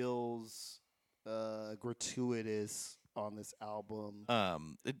Out. Feels gratuitous on this album.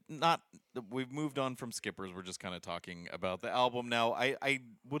 We've moved on from skippers. We're just kind of talking about the album now. I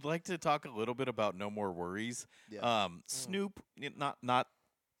would like to talk a little bit about No More Worries. Yeah. Snoop, not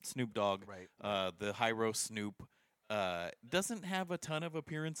Snoop Dogg. Right. The Hyro Snoop doesn't have a ton of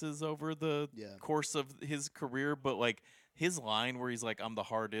appearances over the course of his career, but like his line where he's like, "I'm the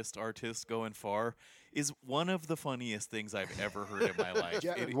hardest artist going far," is one of the funniest things I've ever heard in my life.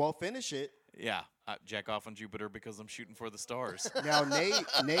 Yeah, well, finish it. Yeah, jack off on Jupiter because I'm shooting for the stars. Now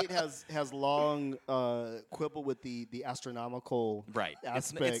Nate has long quibbled with the astronomical Right.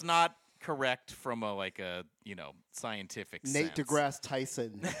 aspect. It's not correct from a scientific Nate sense. deGrasse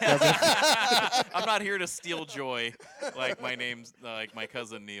Tyson. I'm not here to steal joy like my name's like my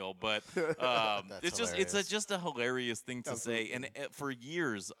cousin Neil, but it's just a hilarious thing to say. And for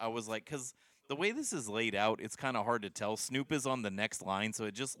years I was like, because the way this is laid out, it's kind of hard to tell. Snoop is on the next line, so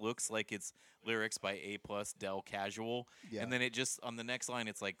it just looks like it's lyrics by A+, Del Casual. Yeah. And then it just, on the next line,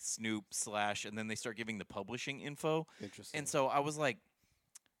 it's like Snoop / and then they start giving the publishing info. Interesting. And so I was like,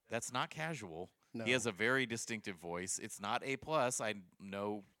 that's not Casual. No. He has a very distinctive voice. It's not A+. I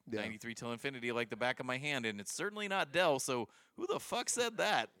know 93 Till Infinity like the back of my hand, and it's certainly not Del, so who the fuck said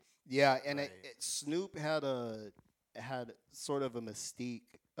that? Yeah, and Snoop had sort of a mystique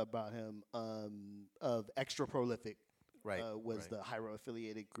about him of Extra Prolific, was the Hyro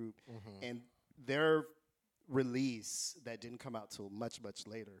affiliated group, and their release that didn't come out till much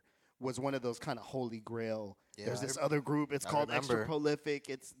later was one of those kind of holy grail. Yeah, there's this other group, it's called Extra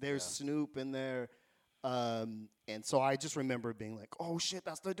Prolific. There's Snoop in there, and so I just remember being like, oh shit,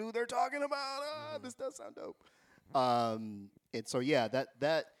 that's the dude they're talking about. This does sound dope. And so yeah,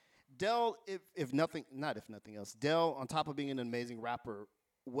 that Del, if nothing else, Del, on top of being an amazing rapper,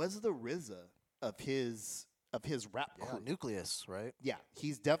 was the RZA of his rap crew. Nucleus, right? Yeah,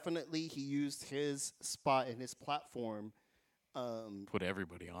 he used his spot and his platform put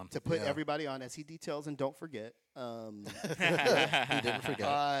everybody on. To put everybody on, as he details and Don't Forget. He didn't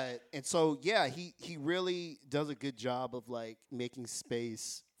forget. And so yeah, he really does a good job of like making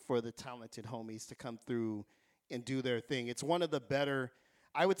space for the talented homies to come through and do their thing. It's one of the better,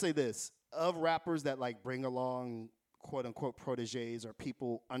 I would say this, of rappers that like bring along quote unquote proteges or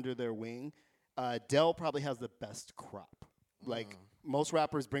people under their wing. Del probably has the best crop. Like most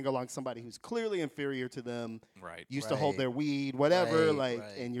rappers bring along somebody who's clearly inferior to them, used to hold their weed, whatever,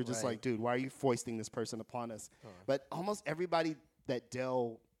 and you're just like, dude, why are you foisting this person upon us? But almost everybody that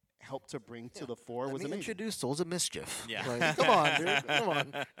Del helped to bring to the fore was amazing. Introduce Souls of Mischief. Yeah. Like, come on, dude. Come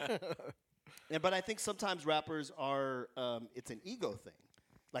on. Yeah, but I think sometimes rappers are, it's an ego thing.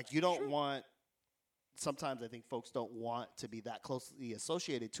 Like you don't want, sometimes I think folks don't want to be that closely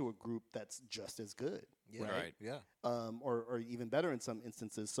associated to a group that's just as good. Yeah. Right. Yeah. Or even better in some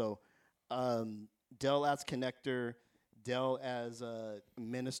instances. So Del as connector, Del as a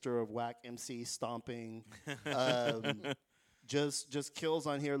minister of whack MC stomping, just kills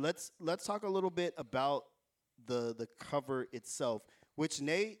on here. Let's talk a little bit about the cover itself. Which,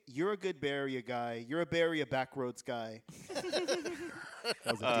 Nate, you're a good Bay Area guy. You're a Bay Area Backroads guy.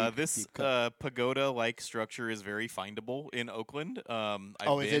 This pagoda-like structure is very findable in Oakland.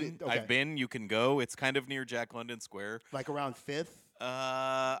 I've been. You can go. It's kind of near Jack London Square. Like around 5th?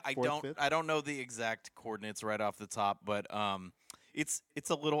 I don't know the exact coordinates right off the top, but it's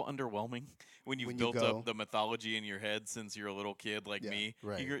a little underwhelming when you've built up the mythology in your head since you're a little kid like me.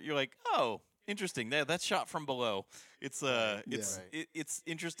 Right. You're like, oh, interesting. That's shot from below. It's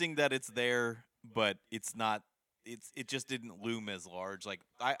interesting that it's there, but it's not. It just didn't loom as large. Like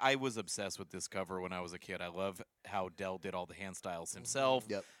I was obsessed with this cover when I was a kid. I love how Del did all the hand styles himself.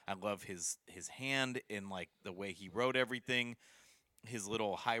 Yep. I love his hand and like the way he wrote everything. His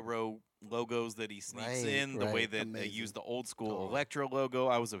little Hyro logos that he sneaks in, the way that they use the old school Electro logo.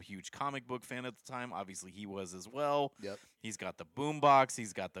 I was a huge comic book fan at the time. Obviously, he was as well. Yep. He's got the boombox.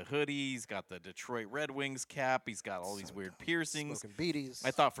 He's got the hoodie. He's got the Detroit Red Wings cap. He's got all these weird piercings. Smoking beaties.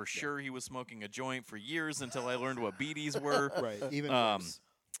 I thought for sure he was smoking a joint for years until I learned what beaties were. Right. Even worse.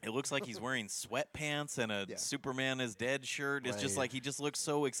 It looks like he's wearing sweatpants and a Superman is Dead shirt. It's just like he just looks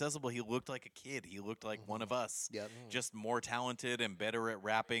so accessible. He looked like a kid. He looked like one of us. Yep. Just more talented and better at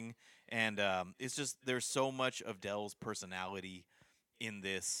rapping. And it's just there's so much of Del's personality in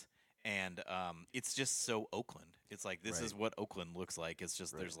this. And it's just so Oakland. It's like this is what Oakland looks like. It's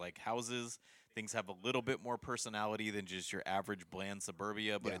just there's like houses. Things have a little bit more personality than just your average bland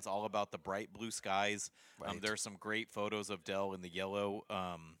suburbia, but it's all about the bright blue skies. There are some great photos of Del in the yellow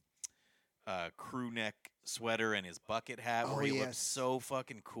crew neck sweater and his bucket hat where he looks so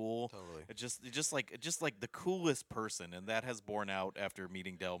fucking cool. Totally. It just like the coolest person, and that has borne out after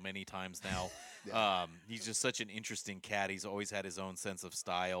meeting Del many times now. He's just such an interesting cat. He's always had his own sense of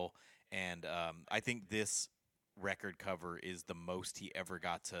style, and I think this record cover is the most he ever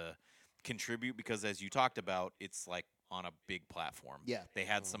got to contribute because, as you talked about, it's like on a big platform. Yeah, they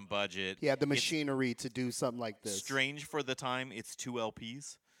had some budget. He had the machinery to do something like this. Strange for the time. It's 2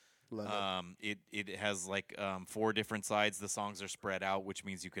 LPs. It has like 4 different sides. The songs are spread out, which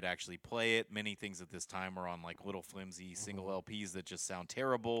means you could actually play it. Many things at this time are on like little flimsy single LPs that just sound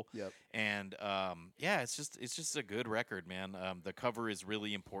terrible. Yep. And it's just a good record, man. The cover is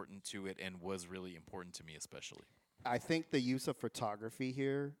really important to it and was really important to me especially. I think the use of photography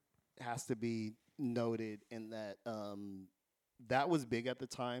here has to be noted in that that was big at the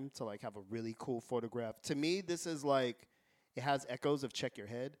time to like have a really cool photograph. To me, this is like it has echoes of Check Your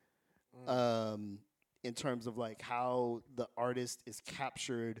Head, in terms of like how the artist is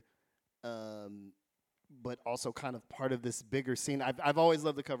captured, but also kind of part of this bigger scene. I've always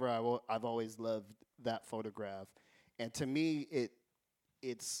loved the cover. I've always loved that photograph, and to me,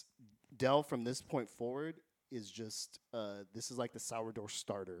 it's Dell from this point forward is just this is like the sourdough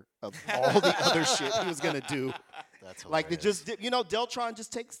starter of all the other shit he was gonna do. That's Like it hilarious. just Deltron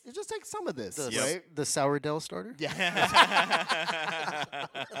just takes some of this, right? The sourdough starter. Yeah.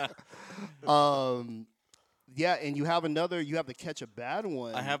 Yeah, and you have the Catch a Bad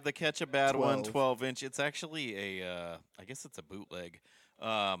One. I have the Catch a Bad One 12. 12-inch. It's actually I guess it's a bootleg.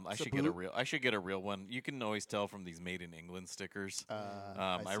 I should get a real one. You can always tell from these Made in England stickers.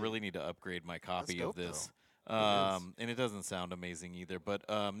 I really need to upgrade my copy of this. And it doesn't sound amazing either. But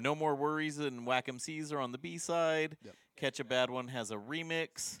No More Worries and Whack 'em C's are on the B side. Yep. Catch a Bad One has a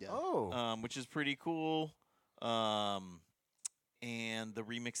remix, which is pretty cool. And the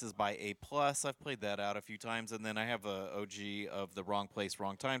remix is by A+. I've played that out a few times. And then I have a OG of the Wrong Place,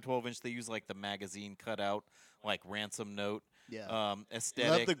 Wrong Time 12-inch. They use like the magazine cutout, like Ransom Note. Yeah.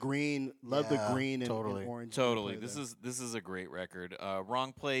 Aesthetic. Love the green. And orange. Totally. Play This is a great record.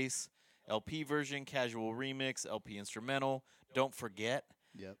 Wrong Place, LP version, casual remix, LP instrumental. Don't Forget.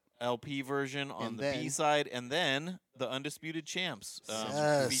 Yep. LP version on And the then- B side, and then the Undisputed Champs,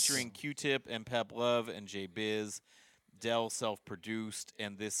 Yes. featuring Q-Tip and Pep Love and J Biz. Dell self-produced,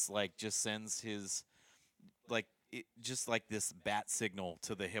 and this like just sends his just like this bat signal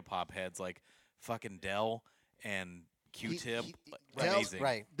to the hip hop heads, like fucking Dell and Q-Tip, amazing,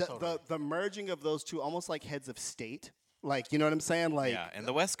 Right. The merging of those two, almost like heads of state. Like, you know what I'm saying? Like, Yeah, and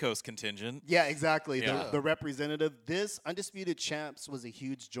the West Coast contingent. yeah, exactly. Yeah. The representative. This Undisputed Champs was a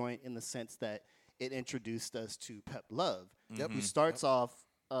huge joint in the sense that it introduced us to Pep Love, who starts off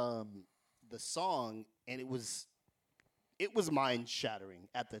the song, and it was mind shattering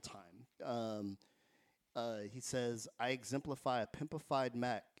at the time. He says, "I exemplify a pimpified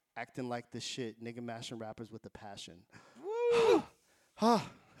Mac, acting like this shit, nigga mashing rappers with a passion." Woo!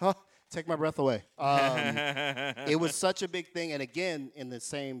 Take my breath away. It was such a big thing, and again, in the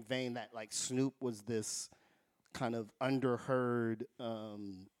same vein that like Snoop was this kind of underheard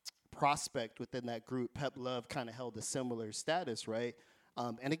prospect within that group. Pep Love kind of held a similar status, right?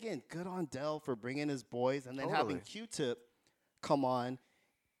 And again, good on Dell for bringing his boys, and then having Q-Tip come on.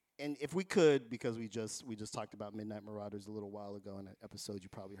 And if we could, because we just talked about Midnight Marauders a little while ago in an episode you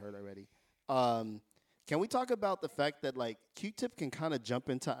probably heard already. Can we talk about the fact that like Q-Tip can kind of jump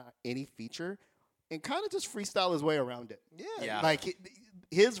into any feature and kind of just freestyle his way around it? Yeah. Like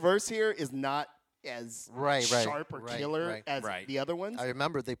his verse here is not as sharp or killer as the other ones. I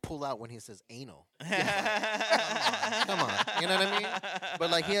remember they pull out when he says anal. Come on. You know what I mean?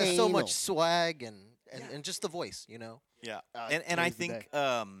 But like he has so much swag and just the voice, you know? Yeah, and I think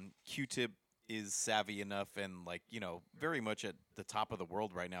Q-Tip is savvy enough and like very much at the top of the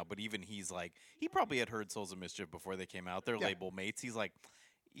world right now. But even he's like he probably had heard Souls of Mischief before they came out. They're label mates. He's like,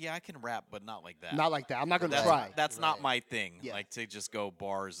 yeah, I can rap, but not like that. Not like that. I'm not going to try. That's not my thing. Yeah. Like to just go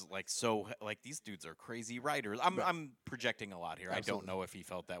bars like so. Like these dudes are crazy writers. I'm projecting a lot here. Absolutely. I don't know if he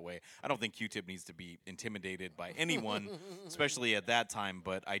felt that way. I don't think Q-Tip needs to be intimidated by anyone, especially at that time.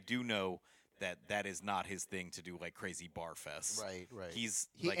 But I do know that is not his thing to do like crazy bar fests. Right. He's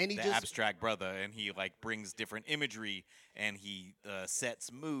the abstract brother, and he like brings different imagery, and he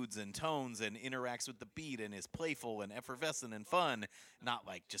sets moods and tones and interacts with the beat and is playful and effervescent and fun, not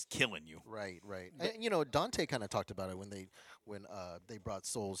like just killing you. Right. And, Dante kind of talked about it when they brought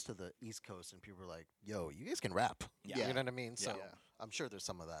Souls to the East Coast, and people were like, "Yo, you guys can rap." Yeah. You know what I mean? So Yeah. I'm sure there's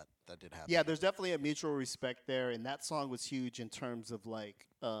some of that did happen. Yeah, there's definitely a mutual respect there, and that song was huge in terms of like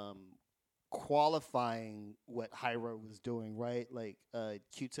qualifying what Hyro was doing, right? Like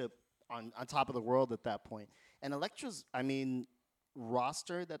Q-Tip on top of the world at that point. And Elektra's,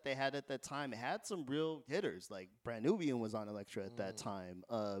 roster that they had at that time had some real hitters. Like Brand Nubian was on Elektra at that time.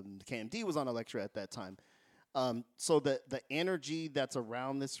 KMD was on Elektra at that time. So the energy that's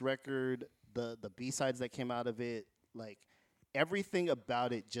around this record, the B-sides that came out of it, like everything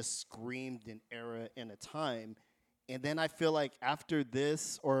about it just screamed an era and a time. And then I feel like after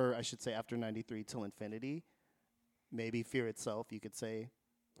this, or I should say after 93 till infinity, maybe Fear Itself, you could say,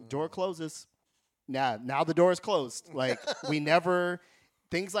 door closes. Now the door is closed. Like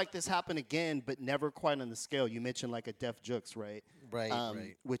things like this happen again, but never quite on the scale. You mentioned like a Def Jux, right?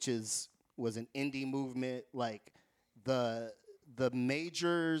 Right. Which was an indie movement. Like the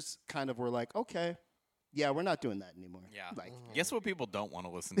majors kind of were like, okay, Yeah, we're not doing that anymore. Yeah. Like, Guess what people don't want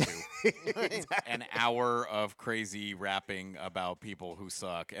to listen to? An hour of crazy rapping about people who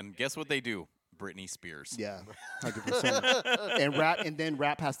suck. And guess what they do? Britney Spears. yeah, 100%. And then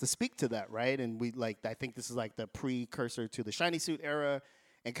rap has to speak to that, right? And I think this is like the precursor to the shiny suit era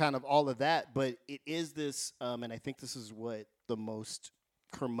and kind of all of that. But it is this, and I think this is what the most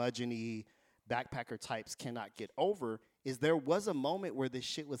curmudgeon-y backpacker types cannot get over, is there was a moment where this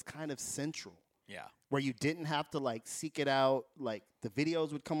shit was kind of central. Yeah. Where you didn't have to like seek it out. Like the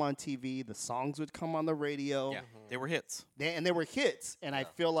videos would come on TV, the songs would come on the radio. Yeah. They were hits. They were hits. And I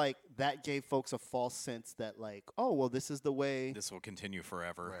feel like that gave folks a false sense that like, oh, well, this is the way. This will continue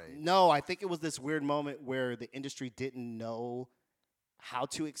forever. Right. No, I think it was this weird moment where the industry didn't know how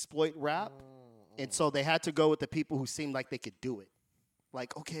to exploit rap. And so they had to go with the people who seemed like they could do it.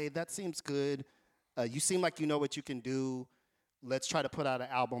 Like, okay, that seems good. You seem like you know what you can do. Let's try to put out an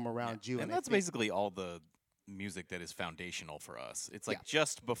album around you. And that's basically all the music that is foundational for us. It's like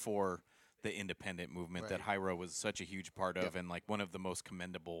just before the independent movement that Hyro was such a huge part of. And like one of the most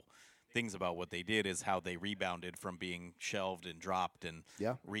commendable things about what they did is how they rebounded from being shelved and dropped and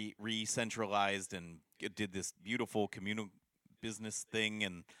re-centralized and did this beautiful communal business thing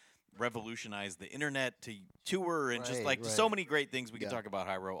and revolutionized the internet to tour and just like so many great things. We could talk about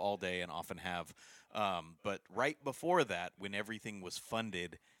Hyro all day and often have. But right before that, when everything was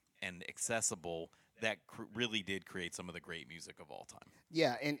funded and accessible, that really did create some of the great music of all time.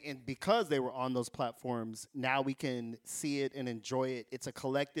 Yeah, and because they were on those platforms, now we can see it and enjoy it. It's a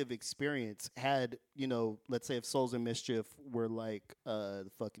collective experience. Had, let's say if Souls of Mischief were like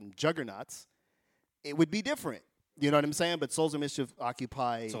fucking juggernauts, it would be different. You know what I'm saying? But Souls of Mischief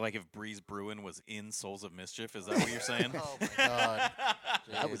occupy... So like if Breeze Bruin was in Souls of Mischief, is that what you're saying? Oh, my God.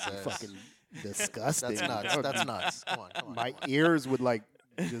 That would be fucking disgusting. That's nuts. That's nuts. Come on. My ears would like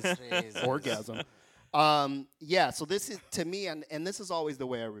just orgasm. So this is, to me, and this is always the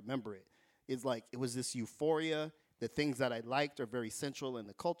way I remember it, is like it was this euphoria. The things that I liked are very central in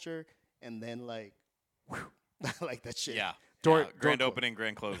the culture. And then like, like that shit. Yeah. door Grand opening,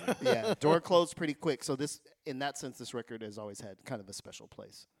 grand closing. Yeah, door closed pretty quick. So this, in that sense, this record has always had kind of a special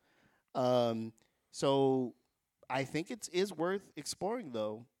place. So I think it is worth exploring,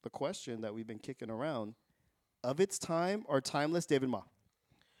 though, the question that we've been kicking around. Of its time or timeless, David Ma?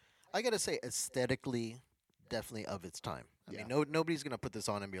 I got to say, aesthetically, definitely of its time. I mean, nobody's going to put this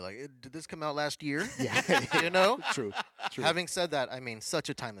on and be like, did this come out last year? Yeah. True. Having said that, I mean, such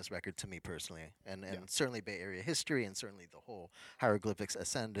a timeless record to me personally. And certainly Bay Area history and certainly the whole hieroglyphics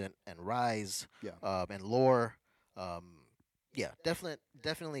ascendant and rise and lore.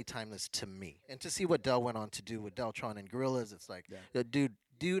 Definitely timeless to me. And to see what Del went on to do with Deltron and Gorillaz, it's like, the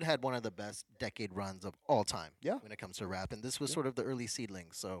dude had one of the best decade runs of all time when it comes to rap. And this was sort of the early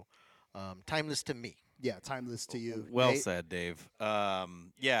seedlings. So timeless to me. Yeah, timeless to you. Well said, Dave.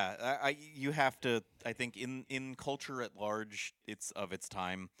 You have to. I think in culture at large, it's of its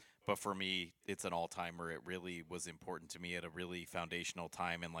time. But for me, it's an all-timer. It really was important to me at a really foundational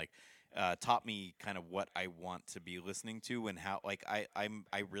time, and like taught me kind of what I want to be listening to and how. Like I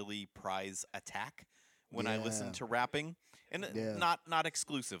really prize attack when I listen to rapping, and not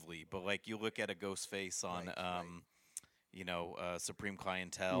exclusively, but like you look at a Ghostface on Supreme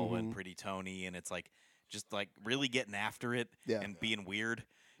Clientele and Pretty Tony, and it's like just like really getting after it and being weird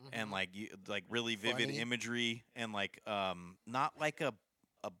and like really vivid imagery and like not like a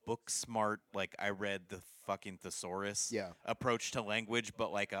book smart, like I read the fucking thesaurus approach to language,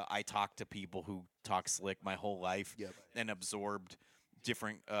 but like I talk to people who talk slick my whole life and absorbed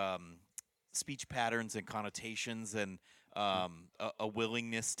different speech patterns and connotations and a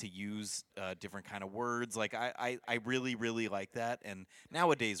willingness to use different kind of words. Like I really, really like that. And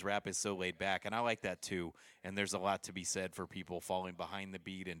nowadays rap is so laid back, and I like that too. And there's a lot to be said for people falling behind the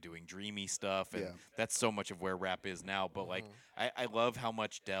beat and doing dreamy stuff. And that's so much of where rap is now. But like I love how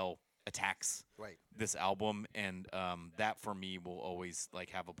much Del attacks this album, and that for me will always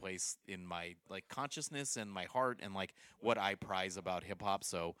like have a place in my like consciousness and my heart and like what I prize about hip hop.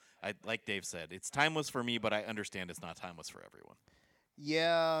 So I, like Dave said, it's timeless for me, but I understand it's not timeless for everyone.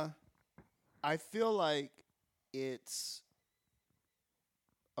 Yeah, I feel like it's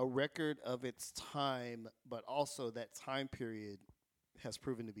a record of its time, but also that time period has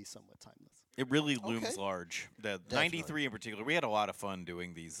proven to be somewhat timeless. It really looms large. The 93 in particular, we had a lot of fun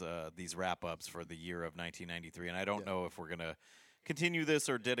doing these wrap-ups for the year of 1993, and I don't know if we're going to continue this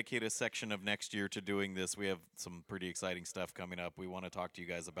or dedicate a section of next year to doing this. We have some pretty exciting stuff coming up. We want to talk to you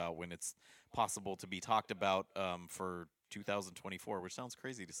guys about when it's possible to be talked about for 2024, which sounds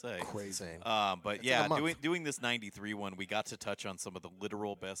crazy to say. Crazy. But It's yeah, in a month. doing this 93 one, we got to touch on some of the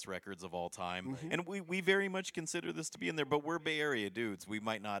literal best records of all time. Mm-hmm. And we very much consider this to be in there, but we're Bay Area dudes. We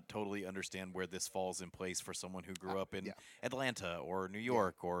might not totally understand where this falls in place for someone who grew up in yeah. Atlanta or New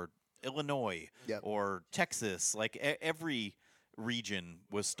York or Illinois Yep. or Texas. Like every region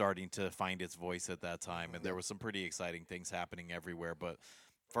was starting to find its voice at that time, and there was some pretty exciting things happening everywhere. But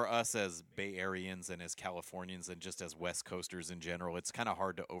for us as Bay Areans and as Californians and just as West Coasters in general, it's kind of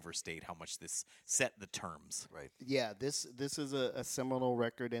hard to overstate how much this set the terms. Right. Yeah, this is a seminal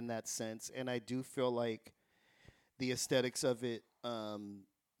record in that sense, and I do feel like the aesthetics of it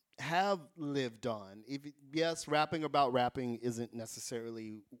have lived on. Yes, rapping about rapping isn't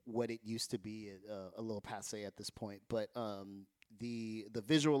necessarily what it used to be, a little passe at this point, but the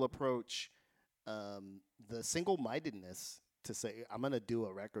visual approach, the single-mindedness to say, I'm going to do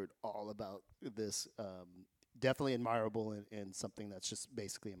a record all about this, definitely admirable and something that's just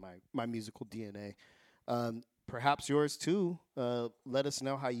basically in my musical DNA. Perhaps yours too. Let us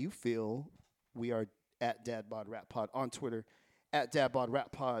know how you feel. We are at DadBod Rap Pod on Twitter, at DadBod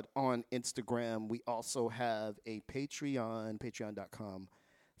Rap Pod on Instagram. We also have a Patreon,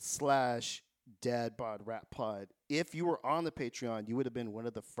 patreon.com/DadBod Rap Pod. If you were on the Patreon, you would have been one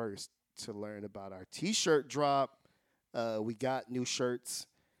of the first to learn about our T-shirt drop. We got new shirts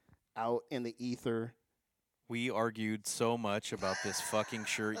out in the ether. We argued so much about this fucking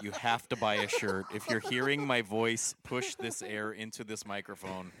shirt. You have to buy a shirt. If you're hearing my voice push this air into this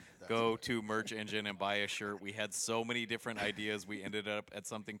microphone, go to Merch Engine and buy a shirt. We had so many different ideas. We ended up at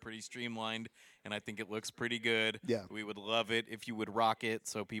something pretty streamlined, and I think it looks pretty good. Yeah. We would love it if you would rock it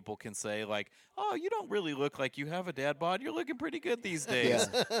so people can say, like, oh, you don't really look like you have a dad bod. You're looking pretty good these days.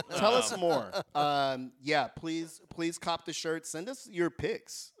 Yeah. Tell us more. Yeah, please cop the shirt. Send us your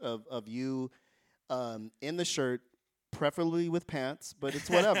pics of you in the shirt, preferably with pants, but it's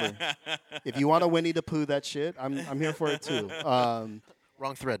whatever. If you want to Winnie the Pooh that shit, I'm here for it too.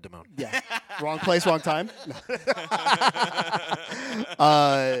 Wrong thread, Damone. Yeah, wrong place, wrong time.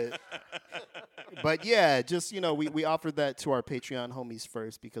 But yeah, just we offered that to our Patreon homies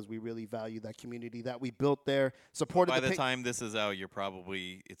first because we really value that community that we built there. Supported By the time this is out,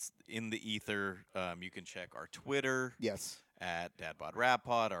 it's in the ether. You can check our Twitter. Yes. At DadBod Rap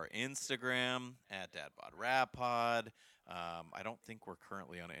Pod, our Instagram at DadBod Rap Pod. I don't think we're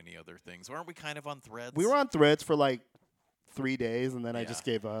currently on any other things. Aren't we kind of on Threads? We were on Threads for like 3 days, and then I just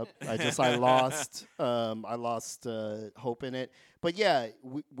gave up. I lost hope in it. But yeah,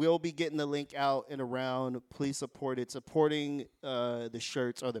 we'll be getting the link out and around. Please support it. Supporting the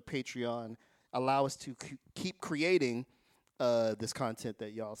shirts or the Patreon allow us to keep creating this content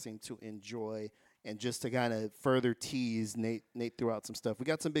that y'all seem to enjoy. And just to kind of further tease, Nate threw out some stuff. We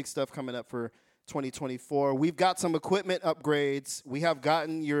got some big stuff coming up for 2024. We've got some equipment upgrades. We have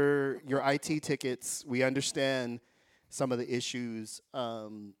gotten your IT tickets. We understand some of the issues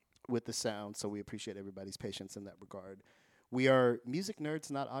with the sound, so we appreciate everybody's patience in that regard. We are music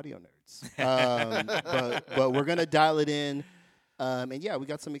nerds, not audio nerds. But we're going to dial it in. And yeah, we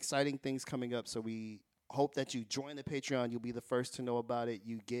got some exciting things coming up, so we hope that you join the Patreon. You'll be the first to know about it.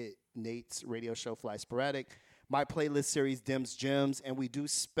 You get Nate's radio show, Fly Sporadic, my playlist series, Dims Gems, and we do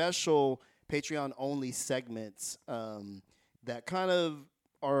special Patreon-only segments that kind of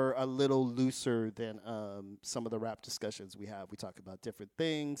are a little looser than some of the rap discussions we have. We talk about different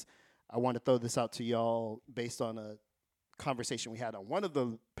things. I want to throw this out to y'all based on a conversation we had on one of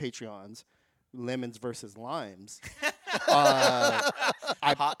the Patreons, Lemons versus Limes.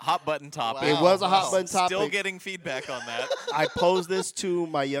 Hot button topic. It was a hot button topic. Still getting feedback on that. I posed this to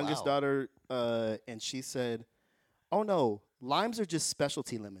my youngest daughter, and she said, "Oh no, limes are just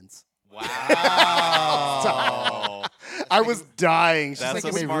specialty lemons." Wow. I was dying. She's That's like, a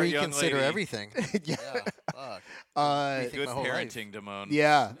Make me smart young reconsider lady. everything. yeah. Fuck. Good my whole life. parenting, Damone.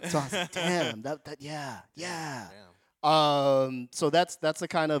 Yeah. So I was like, damn, yeah. Damn. So that's the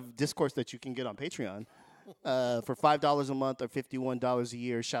kind of discourse that you can get on Patreon for $5 a month or $51 a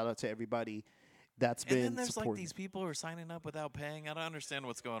year. Shout out to everybody that's And been then there's supporting. like these people who are signing up without paying. I don't understand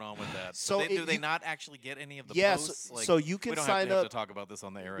what's going on with that. So do they you- not actually get any of the Yeah, posts? so you can we don't sign have up- to talk about this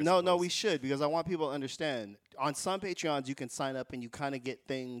on the air. I No, suppose. we should, because I want people to understand. On some Patreons, you can sign up and you kind of get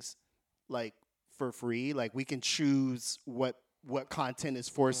things like for free. Like we can choose what content is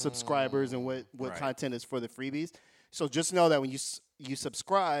for subscribers and what Right. content is for the freebies. So just know that when you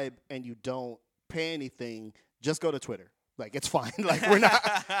subscribe and you don't pay anything, just go to Twitter. Like, it's fine. Like, we're not.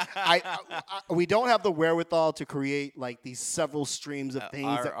 We don't have the wherewithal to create like these several streams of things.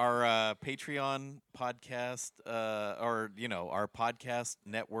 Our Patreon podcast, or our podcast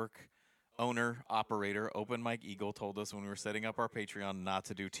network owner, operator, Open Mike Eagle, told us when we were setting up our Patreon not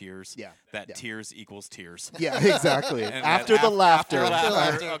to do tiers. Yeah. That tiers equals tears. Yeah, exactly. And after the laughter.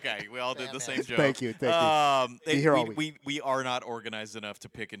 Okay, we all did the same joke. Thank you. We are not organized enough to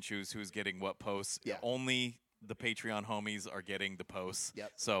pick and choose who's getting what posts. Yeah. Only the Patreon homies are getting the posts.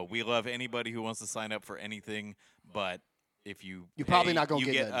 Yep. So we love anybody who wants to sign up for anything, but if you're probably not gonna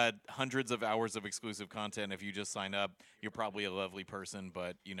get hundreds of hours of exclusive content. If you just sign up, you're probably a lovely person,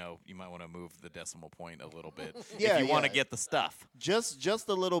 but you might want to move the decimal point a little bit if you want to get the stuff. Just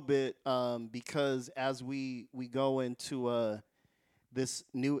a little bit, because as we go into this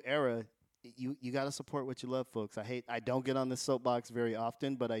new era, you got to support what you love, folks. I don't get on this soapbox very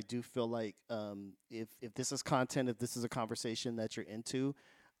often, but I do feel like if this is content, if this is a conversation that you're into,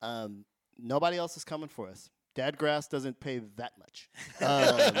 nobody else is coming for us. Dadgrass doesn't pay that much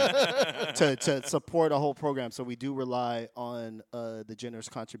to support a whole program, so we do rely on the generous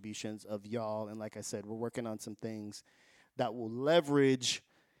contributions of y'all. And like I said, we're working on some things that will leverage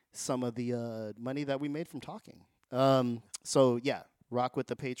some of the money that we made from talking. So yeah, rock with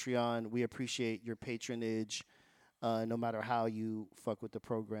the Patreon. We appreciate your patronage, no matter how you fuck with the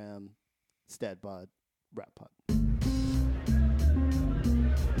program. Stadbod, Rap Pod.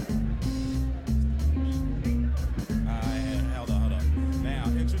 Hold on. Now,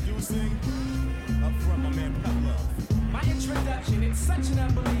 introducing up front, my man Pop Love. My introduction, it's such an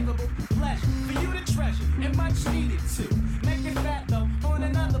unbelievable pleasure for you to treasure and much needed to. Make it fat though on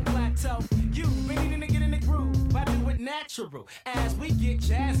another plateau. You've been needing to get in the groove. I do it natural as we get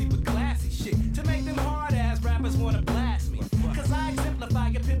jazzy with classy shit to make them hard ass rappers wanna blast me. Cause I exemplify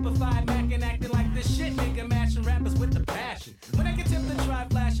your pimpified Mac and acting like this shit, nigga, matching rappers with the passion. When I get tempted to try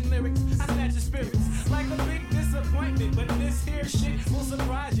flashing lyrics, I snatch your spirits like a big disappointment. But this here shit will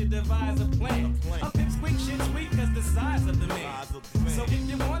surprise you, devise a plan. A pipsqueak shit sweet cause the size of the man. So if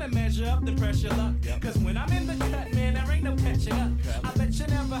you wanna measure up, then press your luck. Cause when I'm in the cut, man, there ain't no catching up. I bet you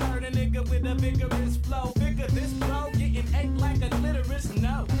never heard a nigga with a vigorous flow. Bigger this bro, getting ate like a clitoris.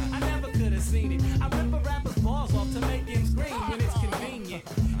 No, I never could have seen it. I rip a rapper's balls off to make him scream when it's convenient.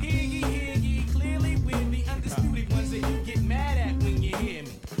 Hear ye, clearly we're the undisputed ones that you get mad at when you hear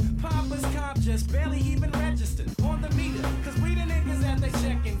me. Papa's comp just barely even registered on the meter. Cause we the niggas that they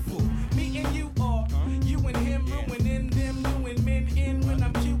checking